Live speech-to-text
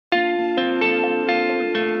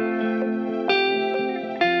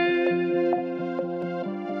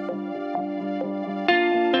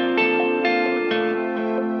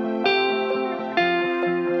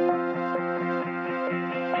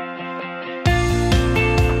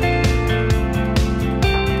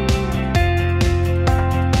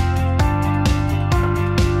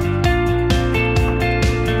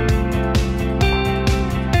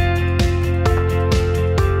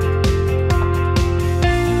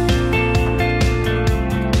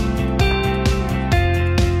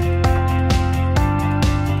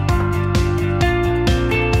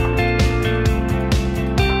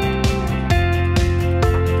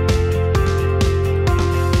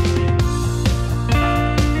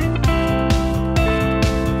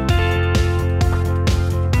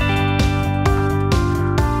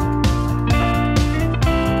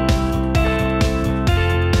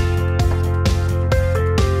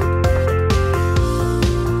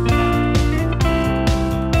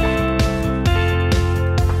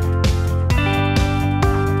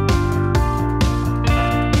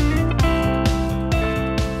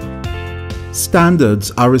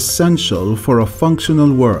standards are essential for a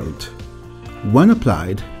functional world. When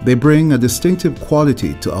applied, they bring a distinctive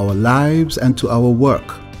quality to our lives and to our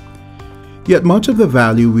work. Yet much of the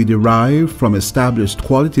value we derive from established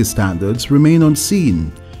quality standards remain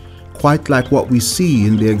unseen, quite like what we see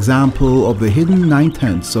in the example of the hidden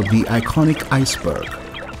 9/10 of the iconic iceberg.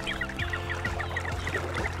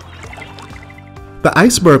 The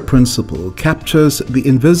iceberg principle captures the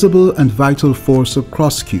invisible and vital force of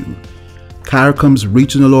CROSQ, CARICOM's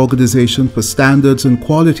regional organization for standards and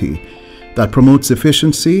quality that promotes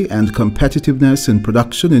efficiency and competitiveness in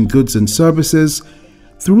production in goods and services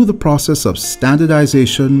through the process of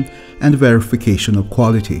standardization and verification of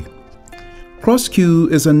quality.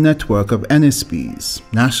 CROSQ is a network of NSBs,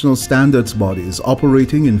 national standards bodies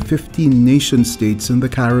operating in 15 nation-states in the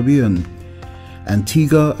Caribbean,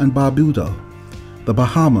 Antigua and Barbuda, the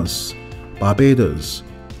Bahamas, Barbados,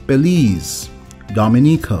 Belize,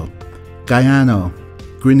 Dominica, Guyana,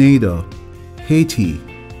 Grenada, Haiti,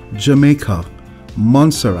 Jamaica,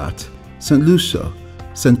 Montserrat, St. Lucia,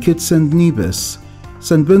 St. Kitts and Nevis,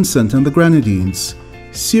 St. Vincent and the Grenadines,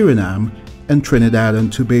 Suriname, and Trinidad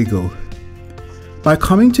and Tobago. By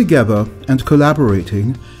coming together and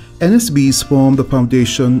collaborating, NSBs form the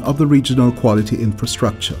foundation of the regional quality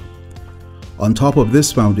infrastructure. On top of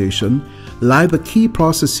this foundation lie the key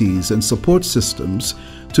processes and support systems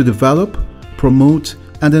to develop, promote,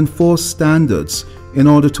 and enforce standards in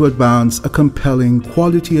order to advance a compelling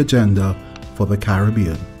quality agenda for the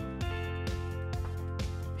Caribbean.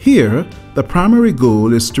 Here, the primary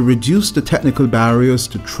goal is to reduce the technical barriers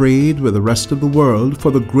to trade with the rest of the world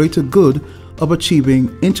for the greater good of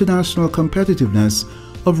achieving international competitiveness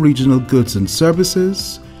of regional goods and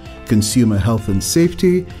services, consumer health and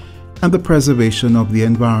safety, and the preservation of the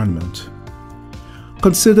environment.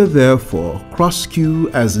 Consider therefore CROSQ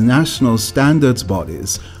as national standards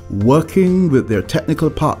bodies working with their technical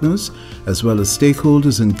partners as well as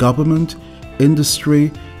stakeholders in government,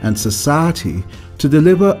 industry, and society to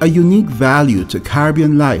deliver a unique value to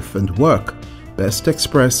Caribbean life and work, best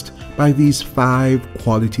expressed by these 5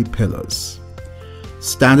 quality pillars.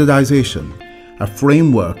 Standardization, a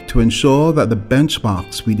framework to ensure that the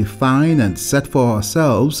benchmarks we define and set for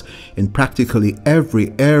ourselves in practically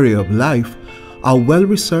every area of life are well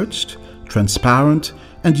researched, transparent,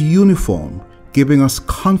 and uniform, giving us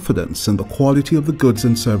confidence in the quality of the goods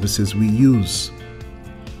and services we use.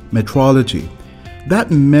 Metrology, that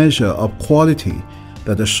measure of quality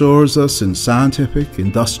that assures us in scientific,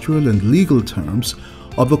 industrial, and legal terms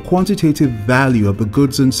of the quantitative value of the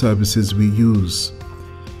goods and services we use.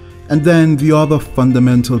 And then the other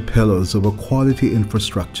fundamental pillars of a quality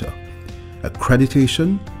infrastructure: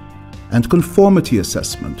 accreditation and conformity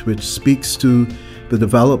assessment, which speaks to the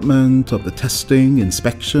development of the testing,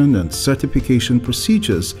 inspection, and certification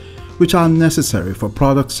procedures which are necessary for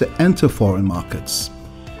products to enter foreign markets.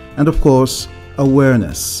 And of course,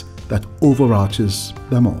 awareness that overarches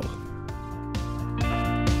them all.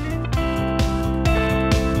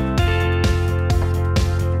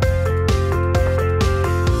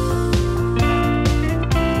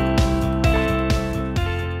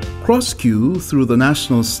 CROSQ, through the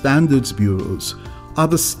National Standards Bureaus, are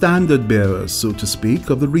the standard bearers, so to speak,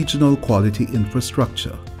 of the regional quality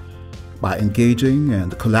infrastructure. By engaging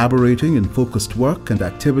and collaborating in focused work and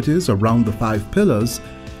activities around the 5 pillars,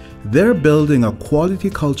 they're building a quality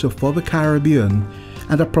culture for the Caribbean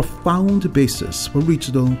and a profound basis for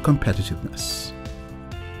regional competitiveness.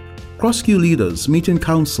 CROSQ leaders meet in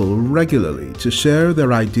council regularly to share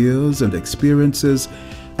their ideas and experiences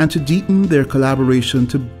and to deepen their collaboration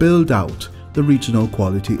to build out the regional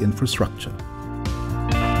quality infrastructure.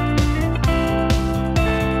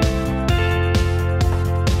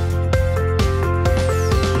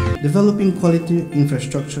 Developing quality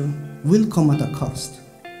infrastructure will come at a cost,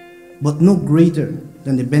 but no greater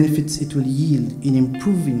than the benefits it will yield in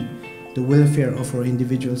improving the welfare of our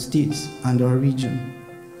individual states and our region.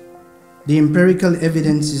 The empirical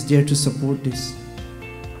evidence is there to support this.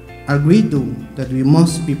 I agree though that we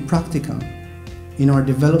must be practical in our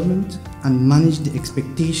development and manage the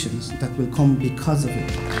expectations that will come because of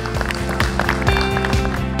it.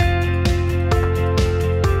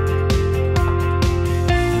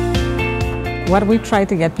 What we try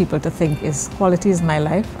to get people to think is quality is my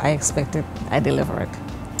life, I expect it, I deliver it.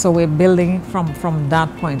 So we're building from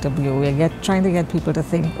that point of view. We're trying to get people to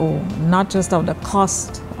think, oh, not just of the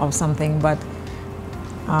cost of something, but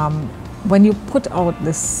when you put out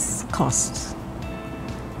this cost,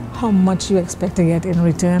 how much you expect to get in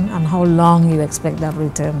return and how long you expect that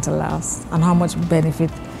return to last and how much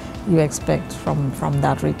benefit you expect from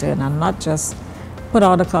that return, and not just put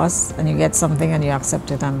out the cost and you get something and you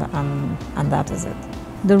accept it, and that is it.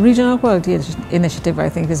 The Regional Quality Initiative, I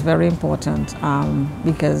think, is very important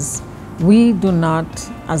because we do not,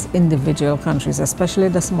 as individual countries, especially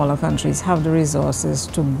the smaller countries, have the resources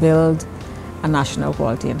to build a national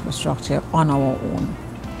quality infrastructure on our own.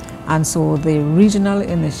 And so the regional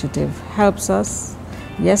initiative helps us,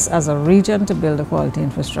 yes, as a region to build a quality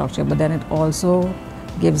infrastructure, but then it also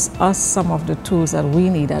gives us some of the tools that we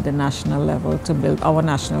need at the national level to build our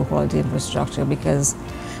national quality infrastructure, because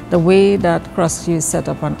the way that CROSQ is set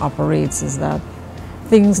up and operates is that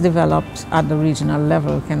things developed at the regional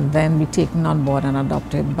level can then be taken on board and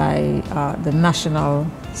adopted by the national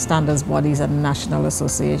standards bodies and national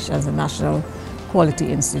associations and national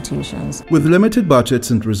quality institutions. With limited budgets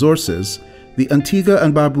and resources, the Antigua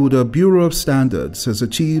and Barbuda Bureau of Standards has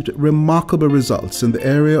achieved remarkable results in the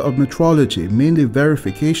area of metrology, mainly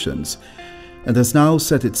verifications, and has now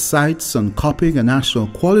set its sights on copying a National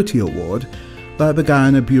Quality Award by the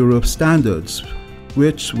Guyana Bureau of Standards,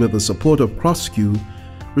 which, with the support of CROSQ,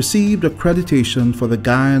 received accreditation for the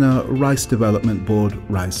Guyana Rice Development Board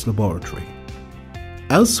Rice Laboratory.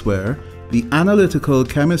 Elsewhere, the Analytical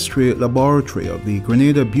Chemistry Laboratory of the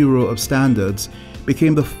Grenada Bureau of Standards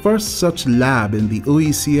became the first such lab in the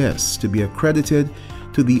OECS to be accredited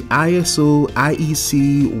to the ISO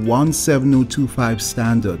IEC 17025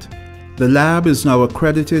 standard. The lab is now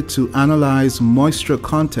accredited to analyze moisture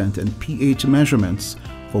content and pH measurements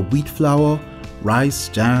for wheat flour, rice,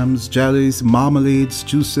 jams, jellies, marmalades,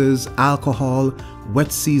 juices, alcohol,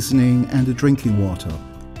 wet seasoning, and drinking water.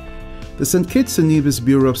 The St. Kitts and Nevis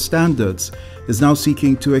Bureau of Standards is now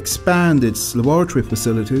seeking to expand its laboratory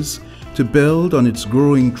facilities to build on its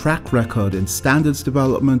growing track record in standards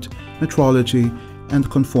development, metrology,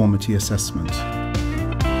 and conformity assessment.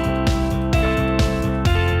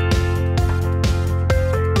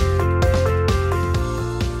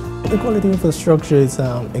 The quality infrastructure is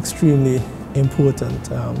extremely important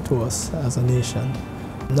to us as a nation.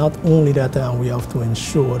 Not only that, we have to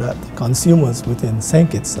ensure that consumers within St.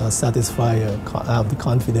 Kitts are satisfied, have the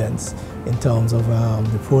confidence in terms of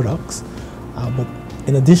the products. But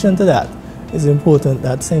in addition to that, it's important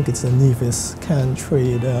that St. Kitts and Nevis can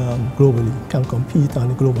trade globally, can compete on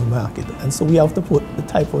the global market. And so we have to put the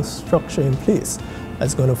type of structure in place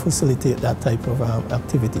that's going to facilitate that type of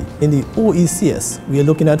activity. In the OECS, we are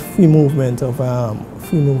looking at free movement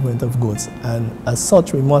of goods, and as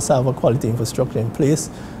such, we must have a quality infrastructure in place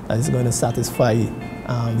that is going to satisfy the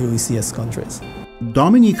OECS countries.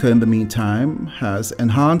 Dominica, in the meantime, has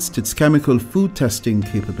enhanced its chemical food testing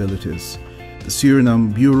capabilities. The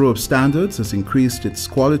Suriname Bureau of Standards has increased its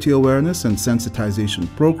quality awareness and sensitization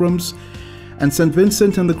programs, and St.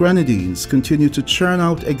 Vincent and the Grenadines continue to churn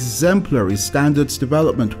out exemplary standards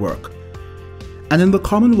development work. And in the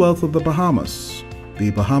Commonwealth of the Bahamas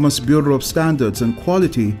Bureau of Standards and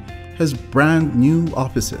Quality has brand new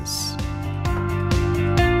offices.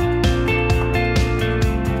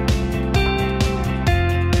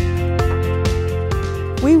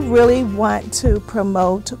 We really want to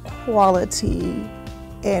promote quality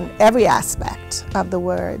in every aspect of the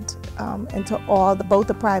word. Into both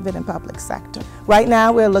the private and public sector. Right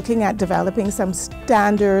now we're looking at developing some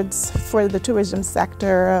standards for the tourism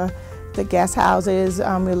sector, the guest houses.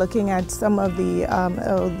 We're looking at some of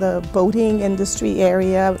the boating industry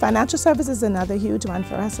area. Financial services is another huge one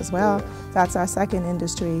for us as well. That's our second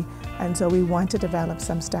industry. And so we want to develop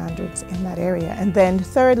some standards in that area. And then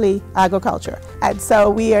thirdly, agriculture. And so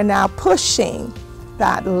we are now pushing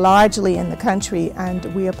that largely in the country, and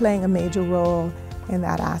we are playing a major role in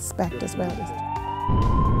that aspect as well.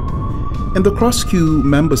 In the CROSQ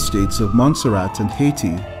member states of Montserrat and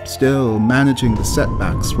Haiti, still managing the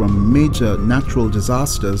setbacks from major natural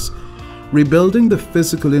disasters, rebuilding the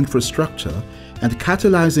physical infrastructure and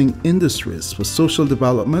catalyzing industries for social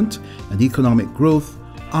development and economic growth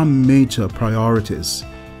are major priorities.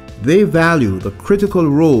 They value the critical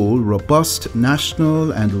role robust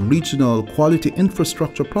national and regional quality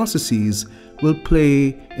infrastructure processes will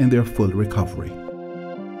play in their full recovery.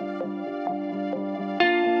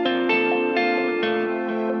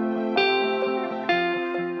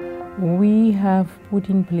 We have put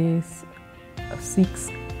in place 6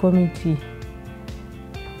 committees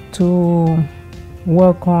to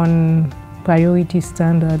work on priority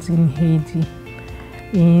standards in Haiti,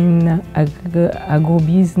 in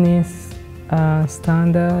agribusiness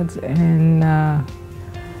standards and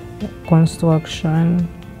construction.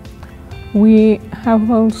 We have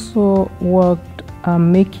also worked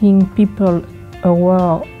making people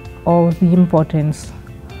aware of the importance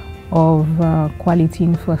of quality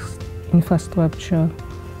infrastructure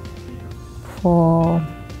for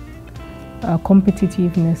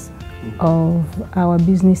competitiveness of our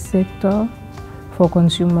business sector, for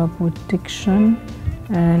consumer protection,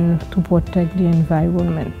 and to protect the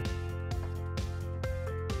environment.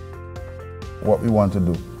 What we want to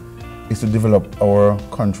do is to develop our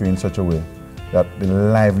country in such a way that the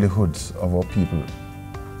livelihoods of our people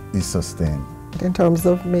is sustained. In terms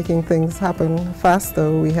of making things happen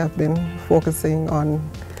faster, we have been focusing on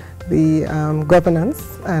the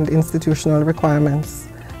governance and institutional requirements.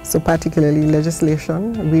 So particularly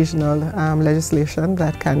legislation, regional legislation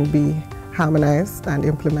that can be harmonized and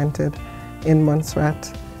implemented in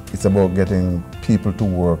Montserrat. It's about getting people to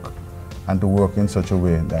work and to work in such a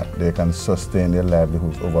way that they can sustain their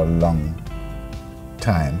livelihoods over a long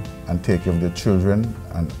time and take care of their children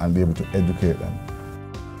and be able to educate them.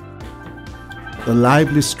 The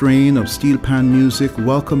lively strain of steel pan music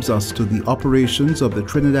welcomes us to the operations of the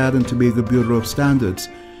Trinidad and Tobago Bureau of Standards,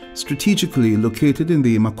 strategically located in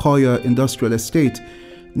the Macoya Industrial Estate,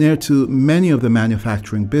 near to many of the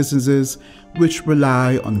manufacturing businesses which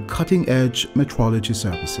rely on cutting-edge metrology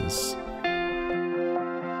services.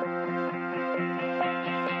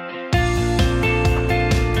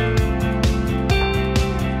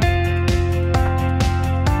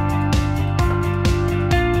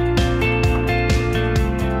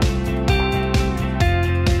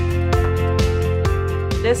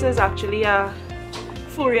 This is actually a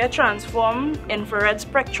Fourier transform infrared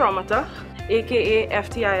spectrometer, aka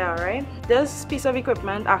FTIR, right? This piece of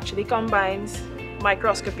equipment actually combines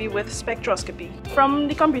microscopy with spectroscopy. From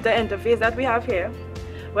the computer interface that we have here,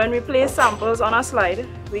 when we place samples on a slide,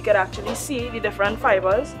 we could actually see the different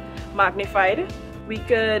fibers magnified. We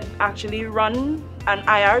could actually run an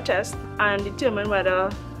IR test and determine whether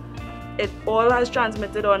it all has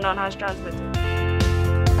transmitted or none has transmitted.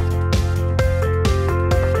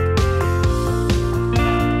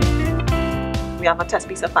 We have a test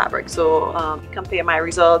piece of fabric, so compare my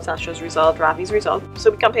results, Astro's result, Ravi's result. So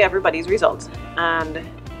we compare everybody's results, and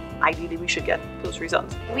ideally we should get those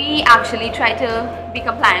results. We actually try to be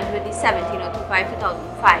compliant with the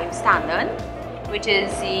 17025-2005 standard, which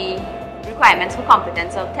is the requirements for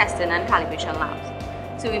competence of testing and calibration labs.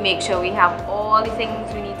 So we make sure we have all the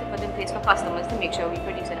things we need to put in place for customers to make sure we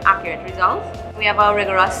produce an accurate result. We have a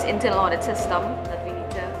rigorous internal audit system that we need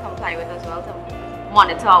to comply with as well to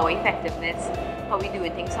monitor our effectiveness, how we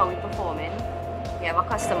doing things, how we performing. We have a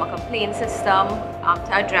customer complaint system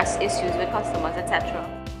to address issues with customers, etc.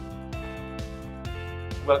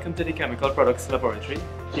 Welcome to the Chemical Products Laboratory.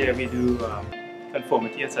 Here we do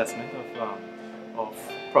conformity assessment of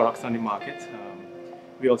products on the market.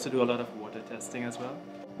 We also do a lot of water testing as well.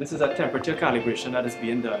 This is a temperature calibration that is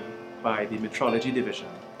being done by the metrology division.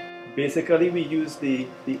 Basically, we use the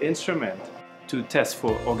instrument to test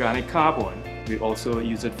for organic carbon. We also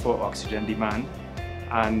use it for oxygen demand.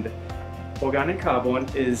 And organic carbon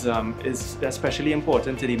is especially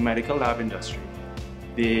important to the medical lab industry.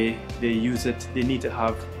 They use it, they need to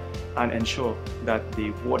have and ensure that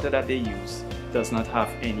the water that they use does not have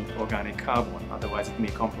any organic carbon, otherwise it may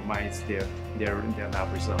compromise their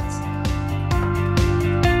lab results.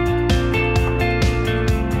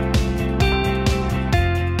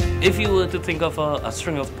 If you were to think of a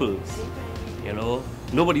string of pearls, you know,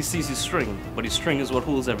 nobody sees the string, but the string is what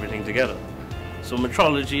holds everything together. So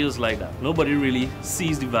metrology is like that. Nobody really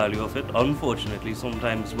sees the value of it. Unfortunately,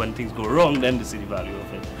 sometimes when things go wrong, then they see the value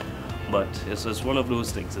of it. But it's just one of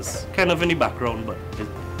those things. It's kind of in the background, but it's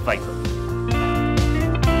vital.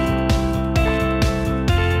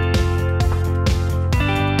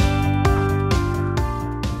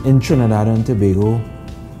 In Trinidad and Tobago,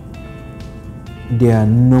 there are a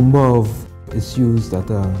number of issues that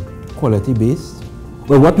are quality-based.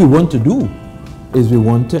 But what we want to do is we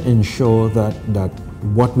want to ensure that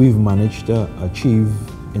what we've managed to achieve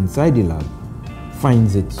inside the lab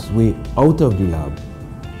finds its way out of the lab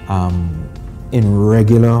in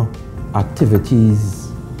regular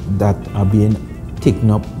activities that are being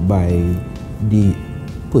taken up by the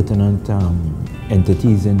pertinent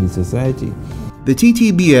entities in the society. The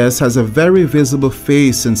TTBS has a very visible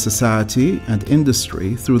face in society and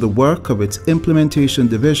industry through the work of its implementation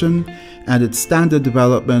division and its standard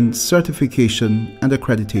development, certification, and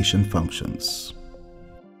accreditation functions.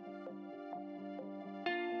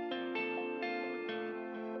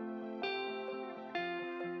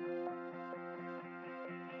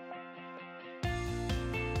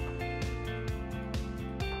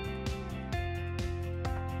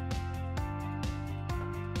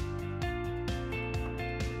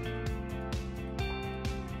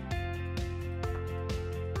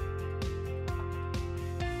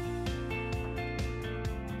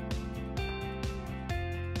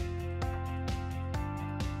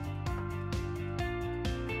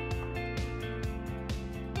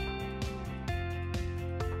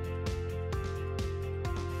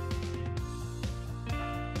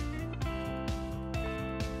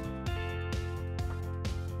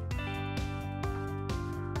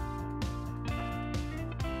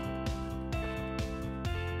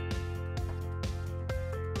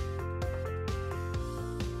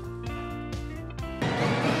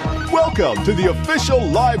 Welcome to the official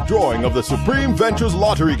live drawing of the Supreme Ventures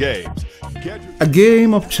Lottery Games. A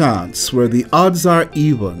game of chance where the odds are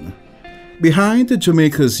even. Behind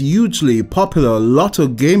Jamaica's hugely popular Lotto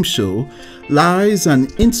game show lies an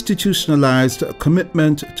institutionalized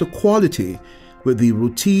commitment to quality with the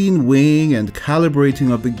routine weighing and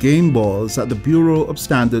calibrating of the game balls at the Bureau of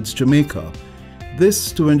Standards Jamaica.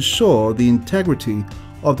 This to ensure the integrity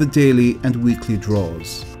of the daily and weekly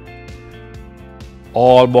draws.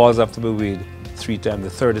 All balls have to be weighed 3 times the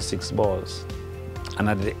 36 balls. And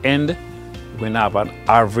at the end, we're going to have an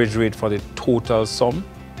average rate for the total sum,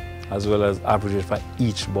 as well as average rate for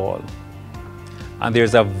each ball. And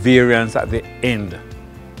there's a variance at the end.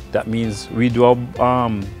 That means we do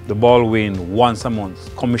the ball weighing once a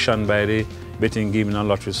month, commissioned by the Betting, Gaming and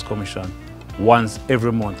Lotteries Commission, once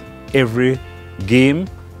every month. Every game,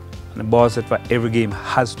 and the ball set for every game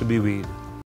has to be weighed.